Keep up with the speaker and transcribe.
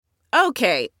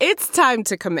Okay, it's time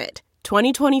to commit.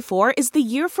 2024 is the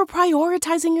year for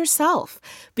prioritizing yourself.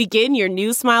 Begin your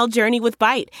new smile journey with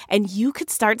Byte, and you could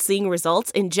start seeing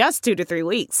results in just 2 to 3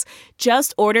 weeks.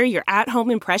 Just order your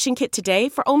at-home impression kit today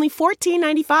for only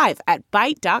 $14.95 at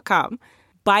Byte.com.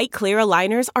 Byte Clear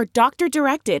aligners are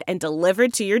doctor-directed and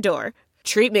delivered to your door.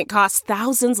 Treatment costs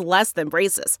thousands less than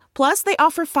braces. Plus, they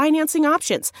offer financing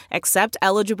options, accept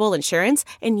eligible insurance,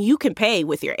 and you can pay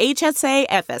with your HSA,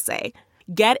 FSA.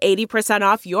 Get 80%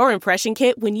 off your impression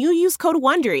kit when you use code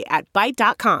WONDERY at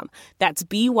Byte.com. That's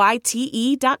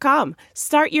BYTE.com.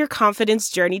 Start your confidence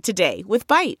journey today with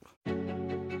Byte.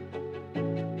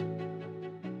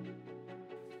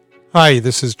 Hi,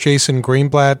 this is Jason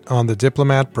Greenblatt on The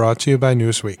Diplomat, brought to you by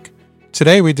Newsweek.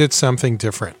 Today we did something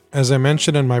different. As I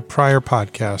mentioned in my prior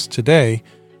podcast, today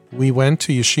we went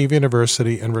to Yeshiva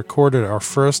University and recorded our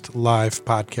first live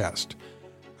podcast.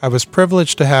 I was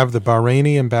privileged to have the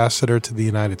Bahraini ambassador to the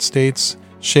United States,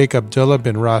 Sheikh Abdullah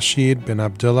bin Rashid bin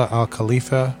Abdullah Al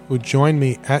Khalifa, who joined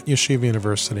me at Yeshiva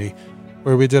University,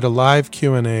 where we did a live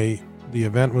Q&A. The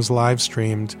event was live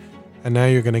streamed, and now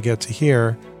you're going to get to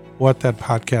hear what that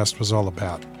podcast was all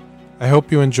about. I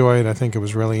hope you enjoyed. I think it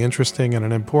was really interesting and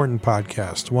an important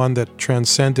podcast, one that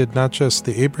transcended not just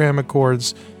the Abraham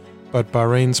Accords, but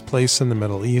Bahrain's place in the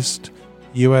Middle East,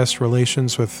 U.S.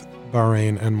 relations with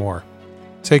Bahrain, and more.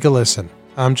 Take a listen.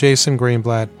 I'm Jason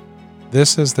Greenblatt.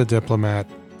 This is The Diplomat,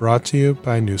 brought to you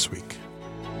by Newsweek.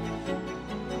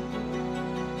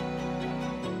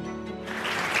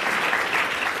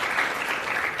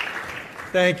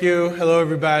 Thank you. Hello,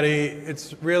 everybody.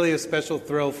 It's really a special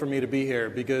thrill for me to be here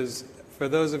because, for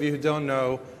those of you who don't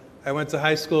know, I went to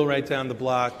high school right down the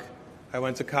block. I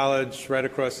went to college right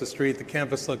across the street. The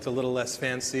campus looked a little less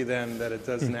fancy then than it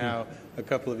does now, a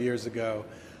couple of years ago.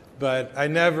 But I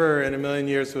never in a million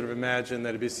years would have imagined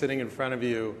that I'd be sitting in front of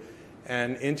you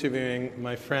and interviewing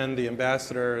my friend, the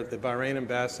ambassador, the Bahrain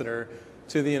ambassador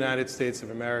to the United States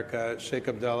of America, Sheikh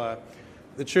Abdullah.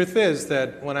 The truth is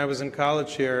that when I was in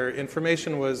college here,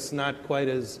 information was not quite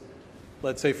as,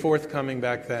 let's say, forthcoming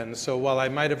back then. So while I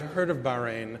might have heard of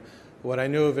Bahrain, what I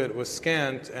knew of it was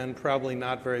scant and probably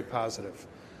not very positive.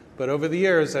 But over the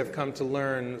years, I've come to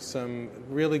learn some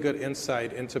really good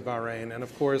insight into Bahrain. And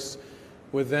of course,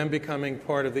 with them becoming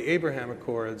part of the Abraham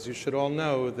Accords, you should all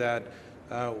know that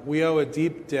we owe a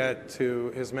deep debt to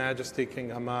His Majesty King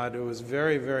Hamad, who was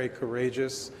very, very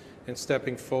courageous in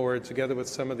stepping forward together with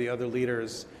some of the other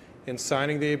leaders in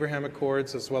signing the Abraham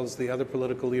Accords, as well as the other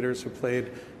political leaders who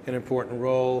played an important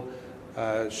role.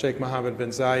 Sheikh Mohammed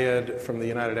bin Zayed from the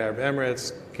United Arab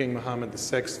Emirates, King Mohammed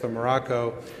VI from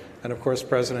Morocco, and of course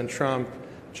President Trump,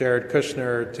 Jared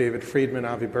Kushner, David Friedman,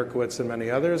 Avi Berkowitz, and many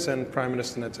others, and Prime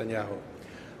Minister Netanyahu.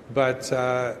 But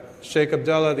Sheikh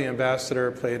Abdullah, the ambassador,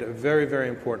 played a very, very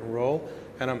important role,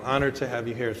 and I'm honored to have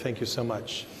you here. Thank you so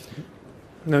much.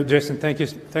 No, Jason, thank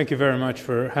you very much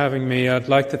for having me. I'd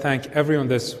like to thank everyone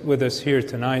that's with us here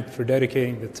tonight for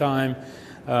dedicating the time.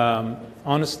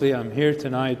 Honestly, I'm here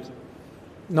tonight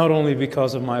not only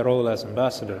because of my role as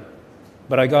ambassador,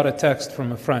 but I got a text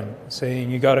from a friend saying,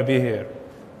 you got to be here.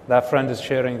 That friend is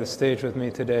sharing the stage with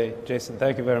me today. Jason,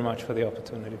 thank you very much for the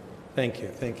opportunity. Thank you,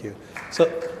 thank you.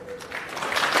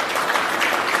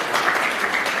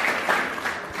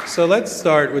 So let's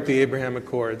start with the Abraham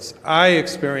Accords. I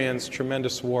experienced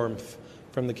tremendous warmth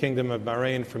from the Kingdom of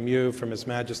Bahrain, from you, from His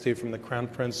Majesty, from the Crown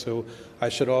Prince, who I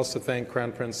should also thank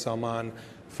Crown Prince Salman,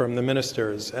 from the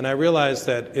ministers. And I realized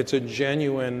that it's a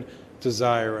genuine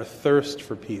desire, a thirst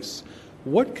for peace.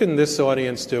 What can this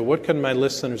audience do? What can my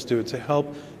listeners do to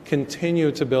help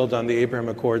continue to build on the Abraham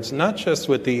Accords, not just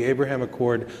with the Abraham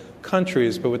Accord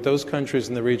countries, but with those countries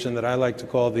in the region that I like to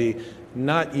call the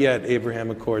not yet Abraham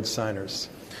Accord signers?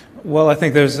 Well, I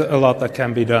think there's a lot that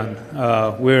can be done.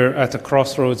 We're at a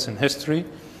crossroads in history.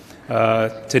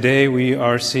 Today we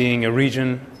are seeing a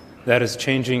region that is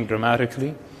changing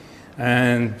dramatically,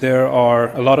 and there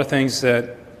are a lot of things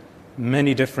that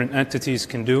many different entities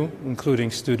can do,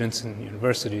 including students and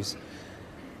universities.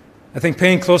 I think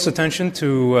paying close attention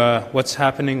to what's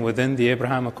happening within the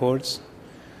Abraham Accords,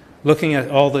 looking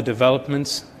at all the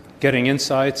developments, getting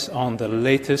insights on the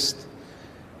latest,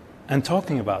 and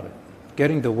talking about it,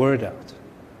 getting the word out.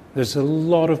 There's a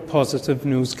lot of positive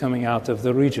news coming out of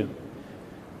the region.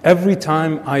 Every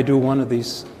time I do one of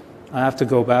these, I have to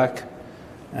go back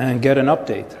and get an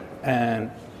update.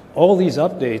 And all these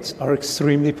updates are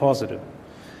extremely positive.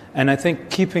 And I think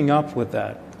keeping up with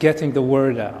that, getting the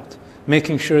word out,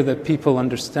 making sure that people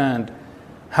understand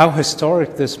how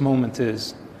historic this moment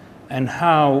is and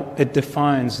how it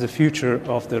defines the future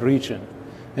of the region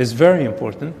is very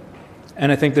important.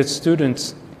 And I think that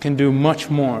students can do much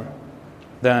more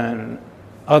than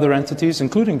other entities,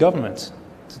 including governments,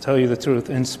 to tell you the truth,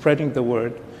 in spreading the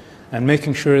word and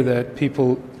making sure that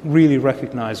people really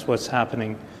recognize what's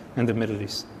happening in the Middle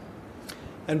East.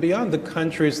 And beyond the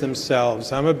countries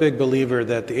themselves, I'm a big believer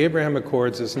that the Abraham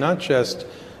Accords is not just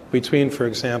between, for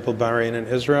example, Bahrain and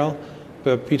Israel,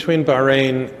 but between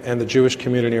Bahrain and the Jewish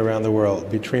community around the world,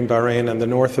 between Bahrain and the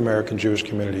North American Jewish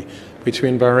community,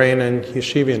 between Bahrain and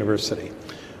Yeshiva University.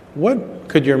 What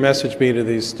could your message be to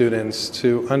these students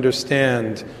to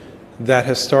understand that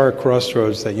historic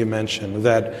crossroads that you mentioned,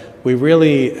 that we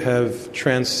really have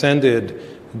transcended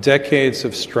decades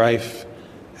of strife,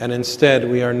 and instead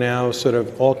we are now sort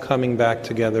of all coming back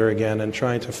together again and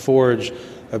trying to forge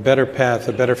a better path,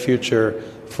 a better future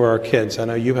for our kids? I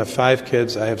know you have 5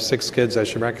 kids, I have 6 kids. I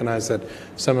should recognize that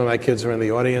some of my kids are in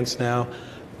the audience now.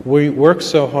 We work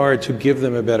so hard to give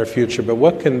them a better future, but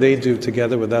what can they do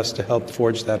together with us to help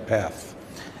forge that path?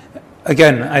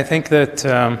 Again, I think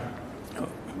that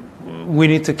we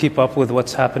need to keep up with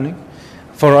what's happening.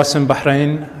 For us in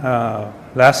Bahrain,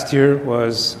 last year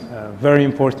was a very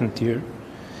important year.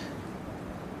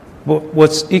 But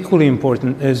what's equally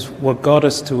important is what got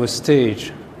us to a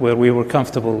stage where we were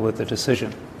comfortable with the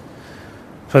decision.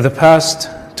 For the past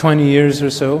 20 years or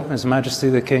so, His Majesty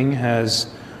the King has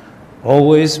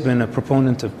always been a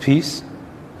proponent of peace,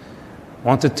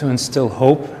 wanted to instill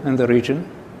hope in the region.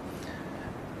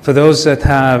 For those that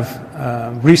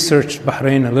have researched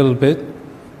Bahrain a little bit,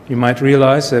 you might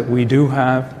realize that we do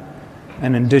have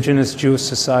an indigenous Jewish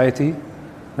society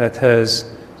that has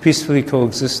peacefully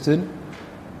coexisted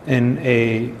in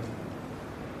a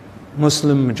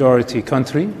Muslim majority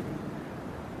country.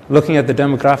 Looking at the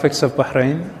demographics of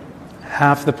Bahrain,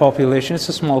 half the population, it's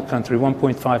a small country,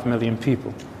 1.5 million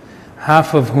people,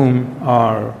 half of whom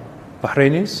are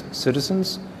Bahrainis,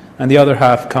 citizens, and the other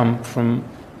half come from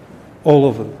all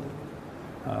over.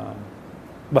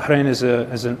 Bahrain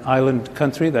is an island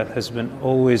country that has been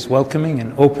always welcoming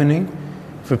and opening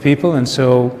for people, and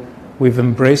so we've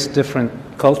embraced different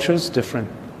cultures, different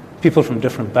people from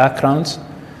different backgrounds,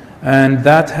 and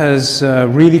that has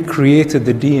really created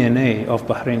the DNA of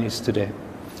Bahrainis today.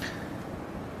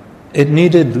 It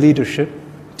needed leadership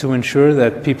to ensure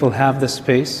that people have the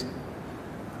space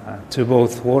to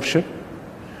both worship.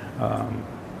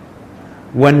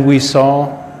 When we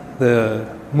saw the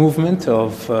movement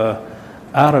of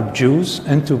Arab Jews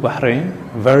into Bahrain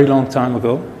a very long time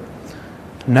ago,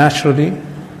 naturally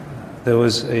there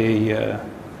was a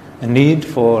need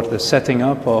for the setting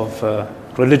up of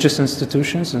religious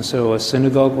institutions, and so a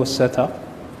synagogue was set up.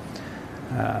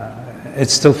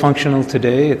 It's still functional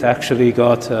today. It actually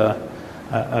got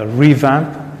a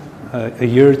revamp a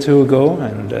year or two ago,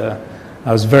 and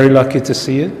I was very lucky to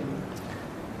see it.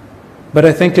 But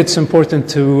I think it's important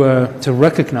to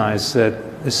recognize that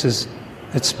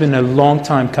it's been a long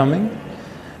time coming.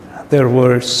 There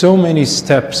were so many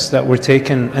steps that were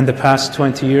taken in the past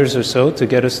 20 years or so to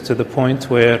get us to the point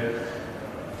where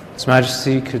His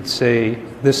Majesty could say,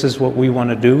 this is what we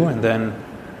want to do, and then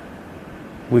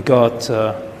we got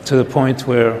to the point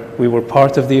where we were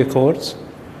part of the Accords.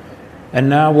 And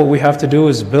now what we have to do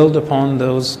is build upon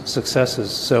those successes.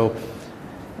 So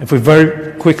if we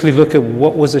very quickly look at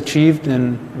what was achieved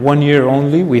in 1 year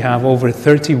only, we have over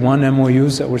 31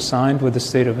 MOUs that were signed with the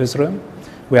State of Israel.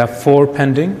 We have 4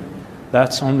 pending.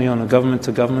 That's only on a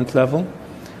government-to-government level.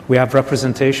 We have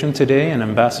representation today, an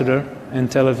ambassador in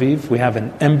Tel Aviv. We have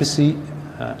an embassy,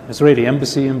 Israeli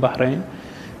embassy in Bahrain.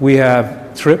 We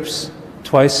have trips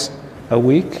twice a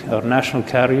week. Our national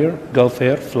carrier, Gulf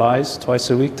Air, flies twice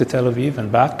a week to Tel Aviv and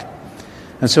back.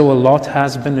 And so a lot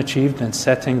has been achieved in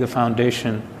setting the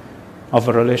foundation of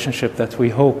a relationship that we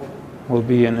hope will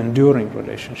be an enduring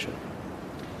relationship.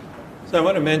 So I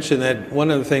want to mention that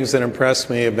one of the things that impressed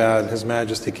me about His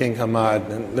Majesty King Hamad,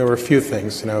 and there were a few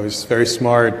things, he's very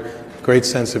smart, great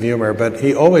sense of humor, but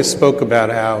he always spoke about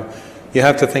how you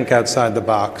have to think outside the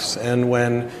box. And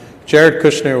when Jared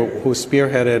Kushner, who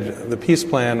spearheaded the peace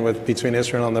plan between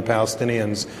Israel and the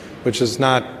Palestinians, which has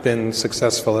not been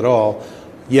successful at all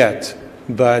yet,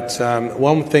 but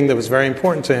one thing that was very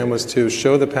important to him was to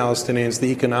show the Palestinians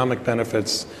the economic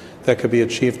benefits that could be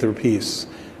achieved through peace.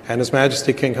 And His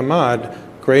Majesty King Hamad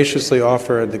graciously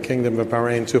offered the Kingdom of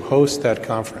Bahrain to host that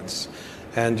conference.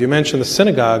 And you mentioned the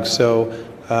synagogue, so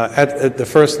at the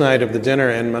first night of the dinner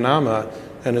in Manama,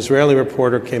 an Israeli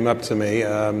reporter came up to me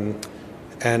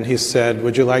and he said,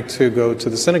 would you like to go to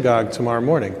the synagogue tomorrow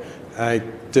morning? I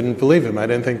didn't believe him. I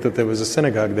didn't think that there was a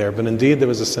synagogue there, but indeed there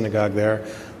was a synagogue there.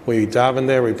 We davened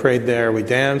there, we prayed there, we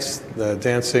danced. The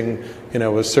dancing,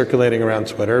 was circulating around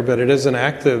Twitter, but it is an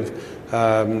active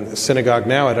synagogue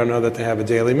now. I don't know that they have a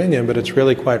daily minyan, but it's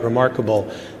really quite remarkable.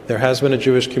 There has been a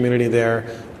Jewish community there.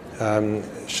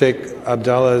 Sheikh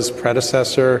Abdullah's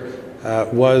predecessor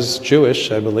was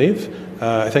Jewish, I believe.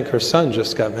 I think her son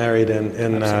just got married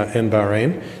in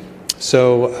Bahrain.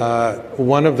 So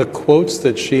one of the quotes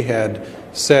that she had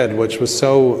said, which was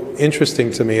so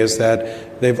interesting to me, is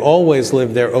that they've always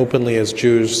lived there openly as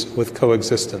Jews with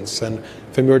coexistence. And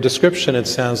from your description, it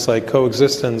sounds like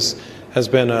coexistence has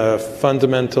been a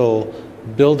fundamental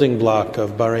building block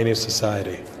of Bahraini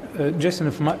society. Jason,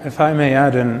 if I may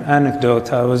add an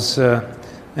anecdote, I was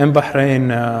in Bahrain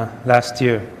last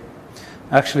year,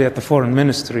 actually at the Foreign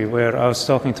Ministry, where I was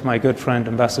talking to my good friend,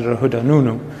 Ambassador Huda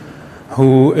Nunu,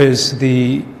 who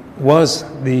was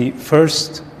the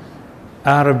first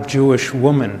Arab Jewish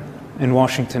woman in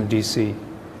Washington, D.C.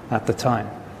 at the time.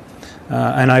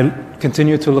 And I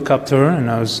continued to look up to her,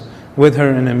 and I was with her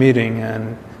in a meeting,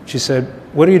 and she said,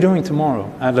 "What are you doing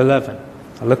tomorrow at 11?"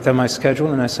 I looked at my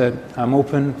schedule and I said, "I'm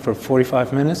open for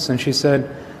 45 minutes. And she said,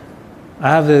 "I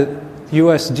have the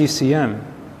US DCM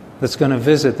that's going to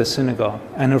visit the synagogue."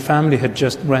 And her family had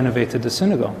just renovated the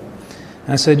synagogue.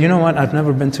 And I said, "You know what? I've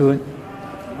never been to it.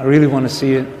 I really want to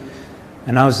see it."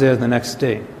 And I was there the next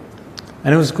day.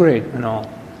 And it was great and all.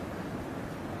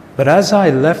 But as I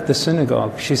left the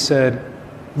synagogue, she said,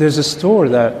 "There's a store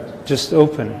that just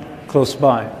opened close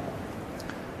by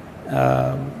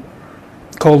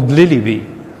called Lily Bee."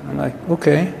 I'm like,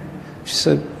 "Okay." She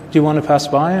said, "Do you want to pass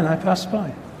by?" And I passed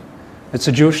by. It's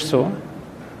a Jewish store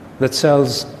that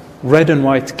sells red and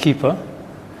white kippah,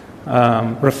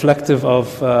 reflective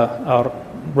of our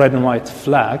red and white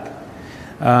flag,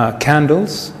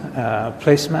 candles,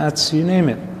 placemats, you name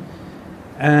it.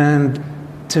 And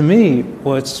to me,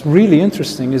 what's really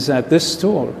interesting is that this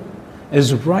store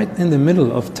is right in the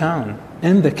middle of town,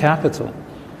 in the capital.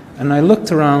 And I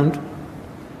looked around.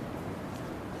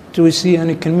 Do we see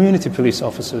any community police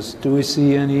officers? Do we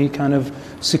see any kind of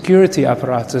security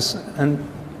apparatus? And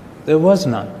there was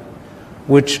none,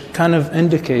 which kind of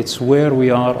indicates where we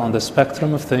are on the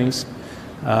spectrum of things,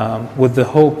 with the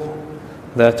hope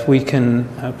that we can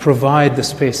provide the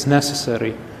space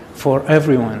necessary for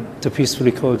everyone to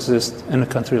peacefully coexist in a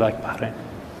country like Bahrain.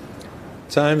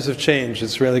 Times have changed.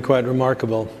 It's really quite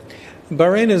remarkable.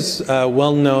 Bahrain is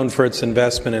well known for its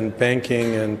investment in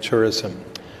banking and tourism.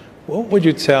 What would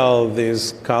you tell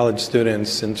these college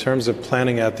students in terms of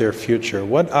planning out their future?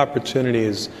 What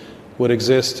opportunities would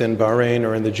exist in Bahrain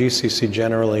or in the GCC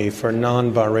generally for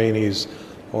non-Bahrainis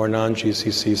or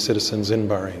non-GCC citizens in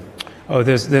Bahrain? Oh,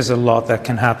 there's a lot that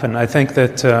can happen. I think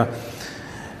that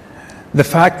the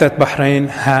fact that Bahrain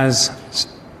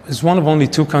is one of only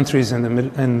two countries in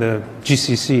the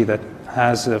GCC that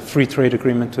has a free trade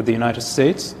agreement with the United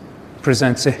States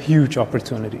presents a huge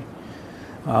opportunity.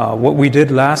 What we did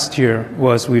last year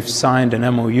was we've signed an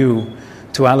MOU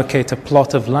to allocate a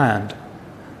plot of land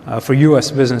for U.S.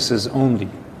 businesses only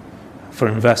for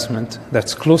investment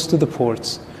that's close to the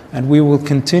ports, and we will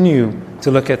continue to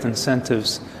look at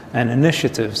incentives and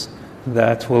initiatives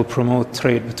that will promote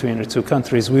trade between the two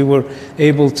countries. We were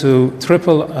able to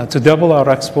double our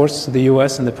exports to the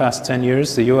U.S. in the past 10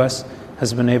 years. The U.S.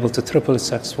 has been able to triple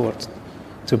its exports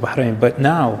to Bahrain. But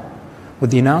now,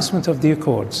 with the announcement of the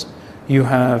Accords, you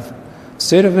have the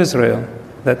State of Israel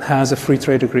that has a free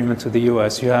trade agreement with the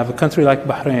U.S. You have a country like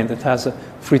Bahrain that has a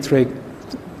free trade,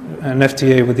 an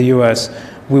FTA with the U.S.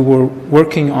 We were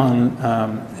working on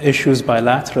issues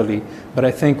bilaterally, but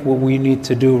I think what we need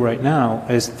to do right now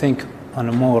is think on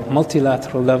a more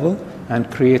multilateral level and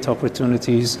create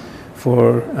opportunities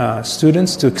for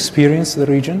students to experience the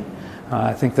region.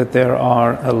 I think that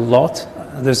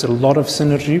there's a lot of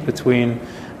synergy between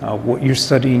what you're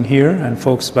studying here and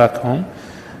folks back home.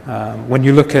 When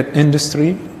you look at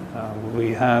industry,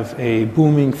 we have a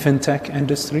booming fintech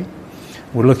industry.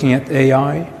 We're looking at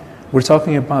AI. We're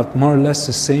talking about more or less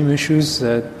the same issues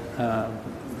that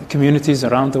communities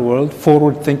around the world,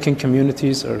 forward-thinking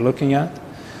communities, are looking at.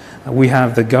 We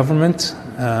have the government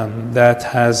that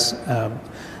has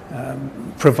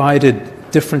provided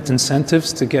different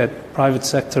incentives to get private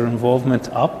sector involvement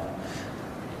up.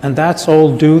 And that's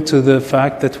all due to the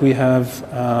fact that we have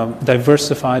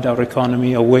diversified our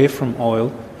economy away from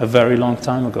oil a very long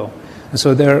time ago. And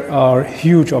so there are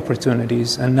huge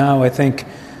opportunities. And now I think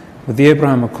with the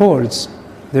Abraham Accords,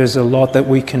 there's a lot that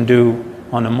we can do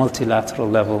on a multilateral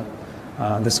level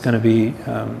that's going to be,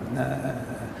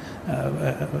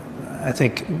 I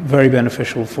think, very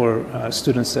beneficial for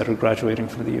students that are graduating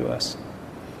from the U.S.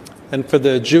 And for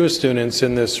the Jewish students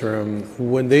in this room,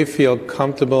 when they feel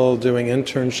comfortable doing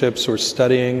internships or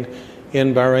studying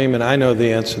in Bahrain, and I know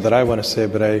the answer that I want to say,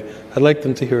 but I'd like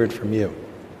them to hear it from you.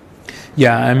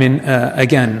 Yeah, I mean,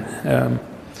 again,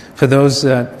 for those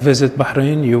that visit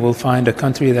Bahrain, you will find a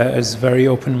country that is very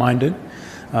open-minded,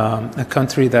 a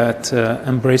country that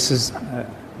embraces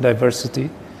diversity,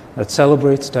 that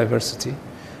celebrates diversity.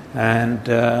 And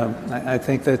I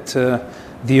think that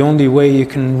the only way you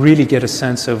can really get a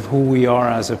sense of who we are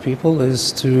as a people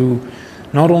is to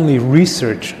not only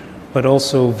research, but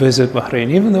also visit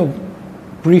Bahrain, even though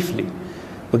briefly,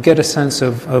 but get a sense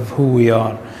of who we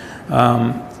are.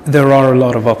 There are a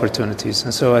lot of opportunities.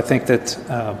 And so I think that,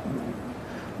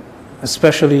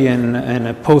 especially in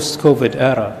a post-COVID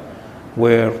era,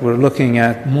 where we're looking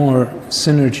at more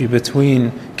synergy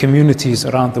between communities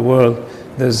around the world,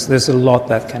 there's a lot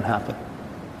that can happen.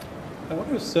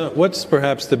 What's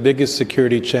perhaps the biggest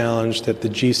security challenge that the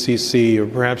GCC or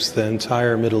perhaps the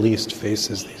entire Middle East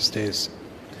faces these days?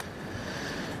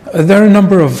 There are a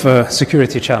number of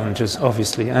security challenges,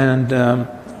 obviously, and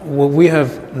what we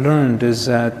have learned is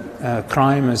that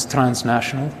crime is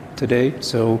transnational today,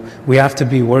 so we have to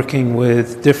be working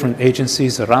with different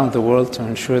agencies around the world to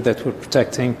ensure that we're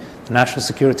protecting the national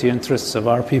security interests of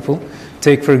our people.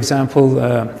 Take, for example,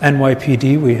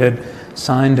 NYPD. We had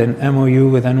signed an MOU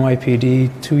with NYPD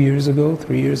 3 years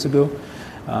ago,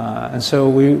 and so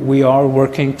we are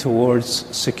working towards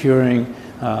securing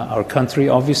our country,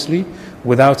 obviously.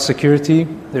 Without security,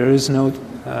 there is no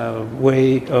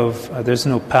there's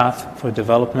no path for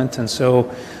development, and so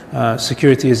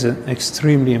security is an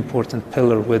extremely important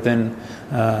pillar within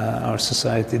our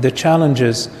society. The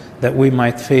challenges that we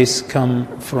might face come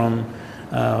from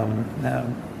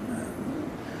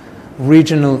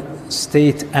regional,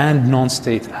 state, and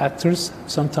non-state actors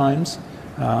sometimes.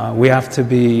 We have to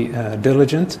be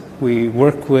diligent. We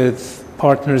work with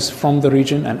partners from the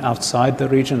region and outside the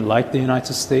region, like the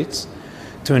United States,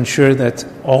 to ensure that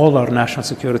all our national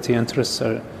security interests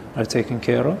are taken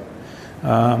care of.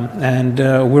 And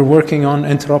we're working on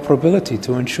interoperability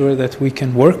to ensure that we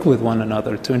can work with one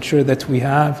another, to ensure that we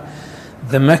have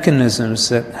the mechanisms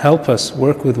that help us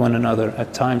work with one another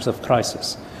at times of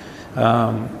crisis.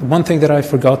 One thing that I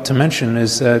forgot to mention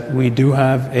is that we do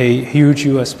have a huge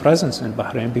U.S. presence in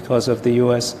Bahrain because of the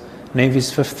U.S.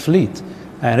 Navy's Fifth Fleet.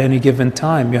 At any given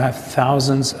time, you have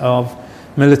thousands of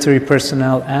military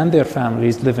personnel and their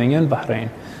families living in Bahrain.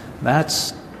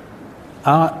 That's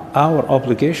our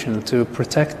obligation to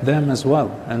protect them as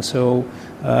well. And so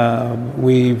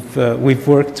we've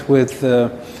worked with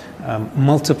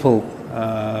multiple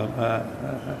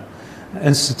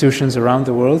institutions around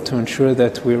the world to ensure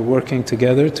that we're working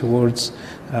together towards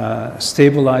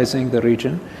stabilizing the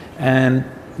region. And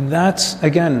that's,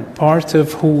 again, part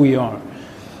of who we are.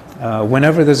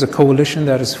 Whenever there's a coalition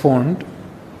that is formed,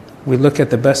 we look at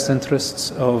the best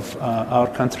interests of our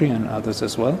country and others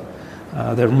as well.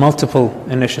 There are multiple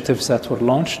initiatives that were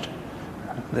launched,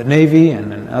 the Navy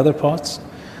and in other parts.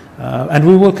 And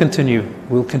we will continue.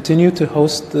 We'll continue to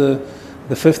host the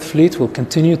Fifth Fleet. We'll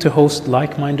continue to host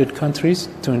like-minded countries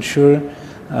to ensure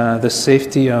the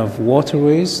safety of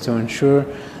waterways, to ensure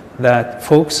that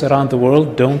folks around the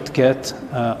world don't get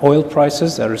oil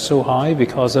prices that are so high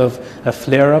because of a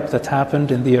flare-up that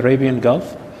happened in the Arabian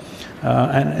Gulf.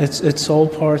 And it's all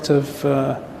part of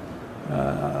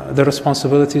the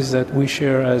responsibilities that we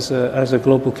share as a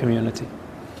global community.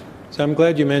 So I'm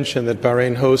glad you mentioned that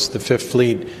Bahrain hosts the Fifth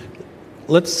Fleet.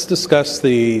 Let's discuss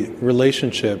the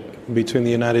relationship between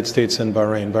the United States and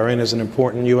Bahrain. Bahrain is an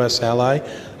important U.S. ally.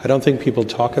 I don't think people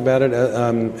talk about it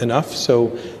enough,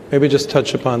 so maybe just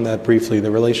touch upon that briefly,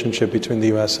 the relationship between the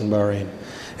U.S. and Bahrain.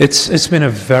 It's been a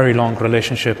very long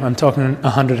relationship. I'm talking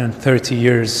 130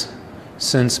 years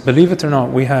since, believe it or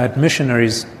not, we had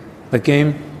missionaries that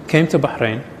came to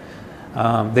Bahrain.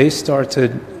 They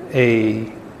started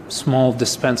a small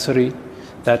dispensary.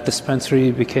 That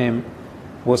dispensary became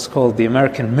what's called the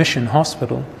American Mission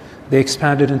Hospital. They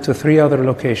expanded into 3 other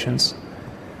locations.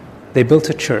 They built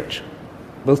a church,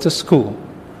 built a school.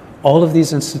 All of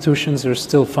these institutions are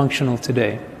still functional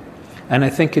today. And I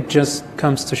think it just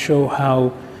comes to show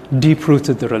how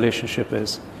deep-rooted the relationship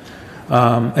is.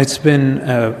 It's been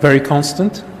very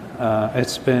constant.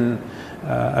 It's been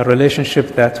a relationship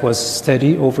that was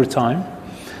steady over time.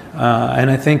 And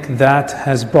I think that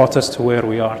has brought us to where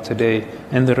we are today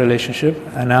in the relationship,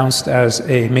 announced as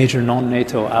a major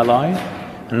non-NATO ally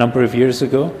a number of years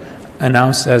ago,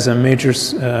 announced as a major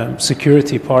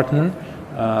security partner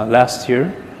last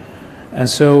year. And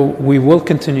so we will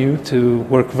continue to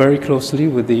work very closely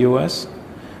with the U.S.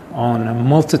 on a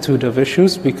multitude of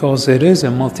issues because it is a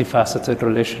multifaceted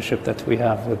relationship that we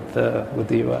have with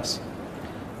the U.S.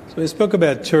 So we spoke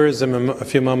about tourism a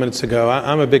few moments ago.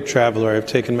 I'm a big traveler. I've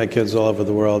taken my kids all over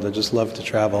the world. I just love to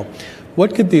travel.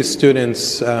 What could these students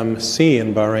see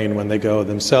in Bahrain when they go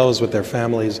themselves with their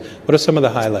families? What are some of the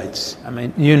highlights? I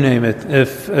mean, you name it.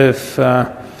 If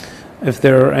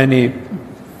there are any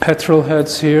petrol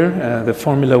heads here, the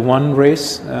Formula One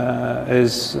race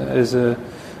is an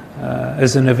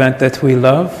event that we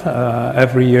love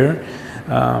every year.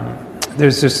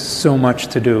 There's just so much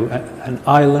to do. An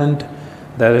island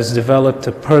that has developed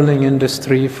a pearling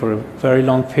industry for a very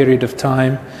long period of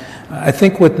time. I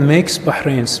think what makes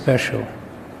Bahrain special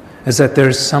is that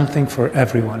there's something for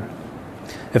everyone.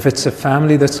 If it's a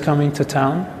family that's coming to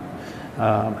town,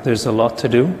 there's a lot to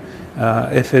do.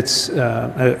 If it's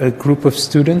a group of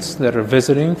students that are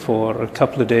visiting for a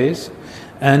couple of days,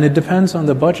 and it depends on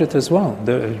the budget as well.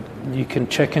 You can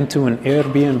check into an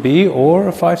Airbnb or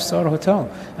a 5-star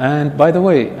hotel. And by the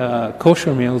way,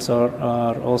 kosher meals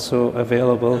are also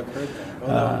available.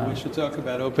 We should talk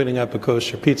about opening up a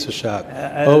kosher pizza shop.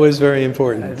 Always very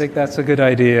important. I think that's a good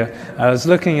idea. I was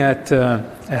looking at a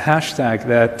hashtag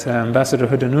that Ambassador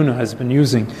Hudanunu has been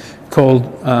using called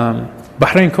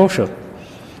Bahrain Kosher.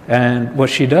 And what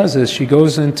she does is she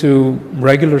goes into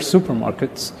regular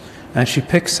supermarkets and she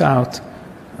picks out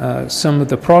some of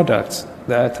the products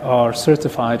that are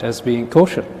certified as being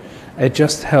kosher. It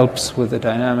just helps with the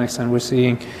dynamics, and we're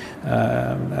seeing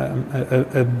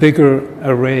a bigger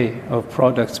array of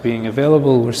products being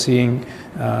available. We're seeing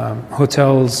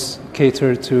hotels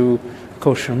cater to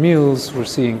kosher meals. We're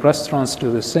seeing restaurants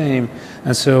do the same.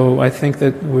 And so I think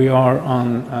that we are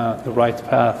on the right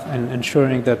path in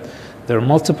ensuring that there are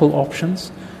multiple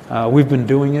options. We've been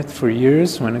doing it for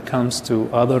years when it comes to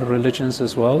other religions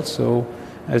as well. So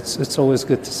it's always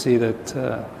good to see that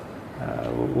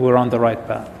we're on the right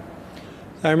path.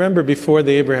 I remember before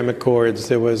the Abraham Accords,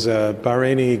 there was a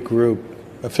Bahraini group,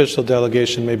 official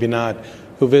delegation, maybe not,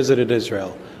 who visited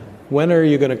Israel. When are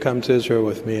you going to come to Israel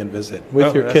with me and visit?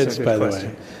 With your kids, by the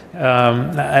way.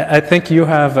 I think you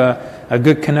have a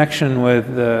good connection with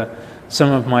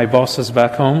some of my bosses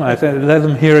back home. Let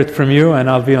them hear it from you, and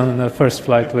I'll be on the first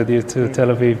flight with you to Tel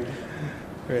Aviv.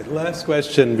 Great. Last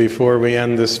question before we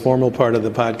end this formal part of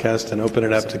the podcast and open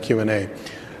it up to Q&A.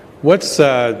 What's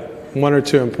one or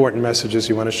two important messages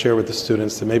you want to share with the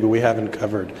students that maybe we haven't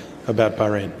covered about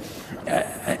Bahrain?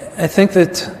 I think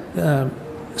that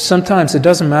sometimes it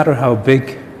doesn't matter how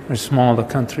big or small the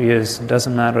country is. It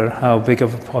doesn't matter how big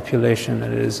of a population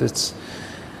it is.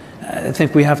 I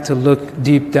think we have to look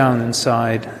deep down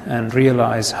inside and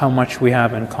realize how much we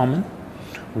have in common,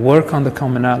 work on the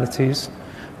commonalities,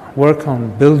 work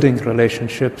on building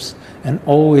relationships, and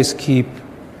always keep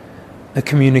a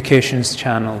communications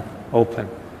channel open.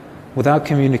 Without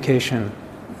communication,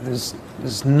 there's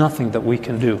nothing that we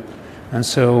can do. And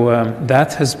so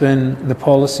that has been the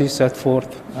policy set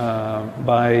forth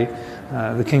by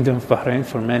the Kingdom of Bahrain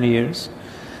for many years.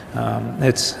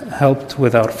 It's helped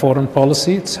with our foreign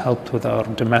policy, it's helped with our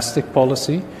domestic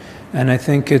policy, and I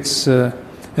think it's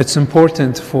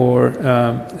important for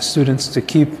students to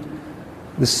keep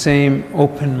the same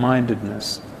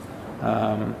open-mindedness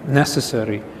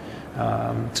necessary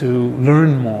to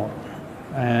learn more.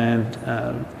 And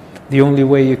the only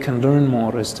way you can learn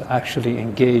more is to actually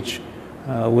engage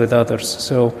with others.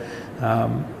 So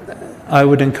I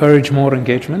would encourage more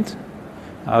engagement.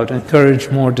 I would encourage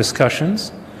more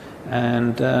discussions.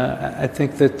 And I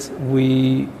think that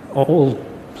we all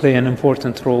play an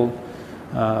important role,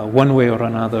 one way or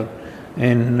another,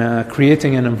 in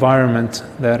creating an environment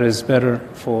that is better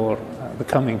for the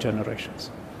coming generations.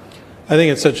 I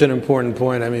think it's such an important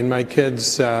point. I mean, my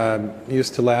kids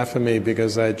used to laugh at me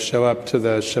because I'd show up to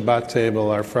the Shabbat table,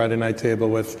 our Friday night table,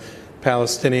 with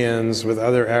Palestinians, with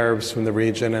other Arabs from the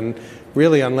region, and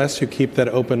really, unless you keep that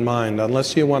open mind,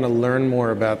 unless you want to learn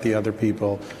more about the other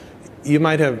people, you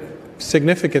might have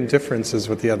significant differences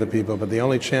with the other people, but the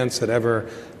only chance at ever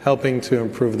helping to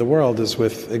improve the world is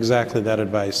with exactly that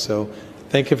advice. So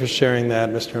thank you for sharing that,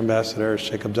 Mr. Ambassador,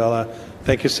 Sheikh Abdullah.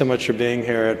 Thank you so much for being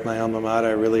here at my alma mater.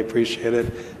 I really appreciate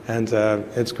it, and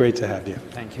it's great to have you.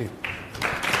 Thank you.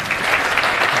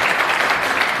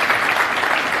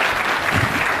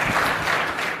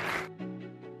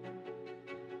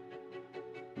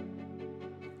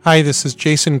 Hi, this is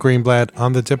Jason Greenblatt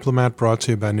on The Diplomat, brought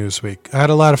to you by Newsweek. I had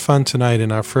a lot of fun tonight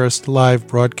in our first live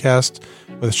broadcast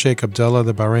with Sheikh Abdullah,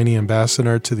 the Bahraini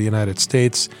ambassador to the United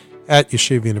States at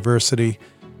Yeshiva University.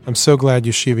 I'm so glad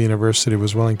Yeshiva University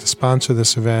was willing to sponsor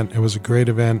this event. It was a great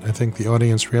event. I think the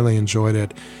audience really enjoyed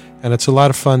it. And it's a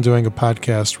lot of fun doing a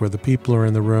podcast where the people are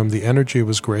in the room. The energy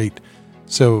was great.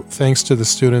 So thanks to the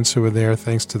students who were there.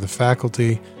 Thanks to the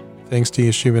faculty. Thanks to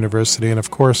Yeshiva University, and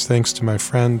of course, thanks to my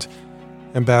friend,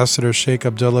 Ambassador Sheikh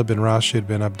Abdullah bin Rashid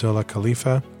bin Abdullah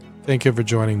Khalifa. Thank you for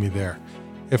joining me there.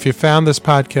 If you found this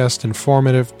podcast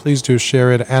informative, please do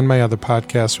share it and my other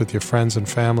podcasts with your friends and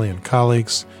family and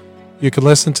colleagues. You can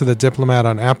listen to The Diplomat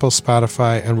on Apple,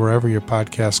 Spotify, and wherever your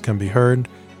podcasts can be heard.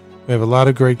 We have a lot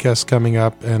of great guests coming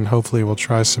up, and hopefully we'll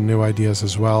try some new ideas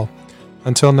as well.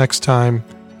 Until next time,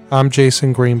 I'm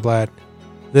Jason Greenblatt.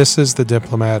 This is The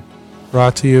Diplomat,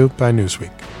 brought to you by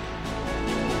Newsweek.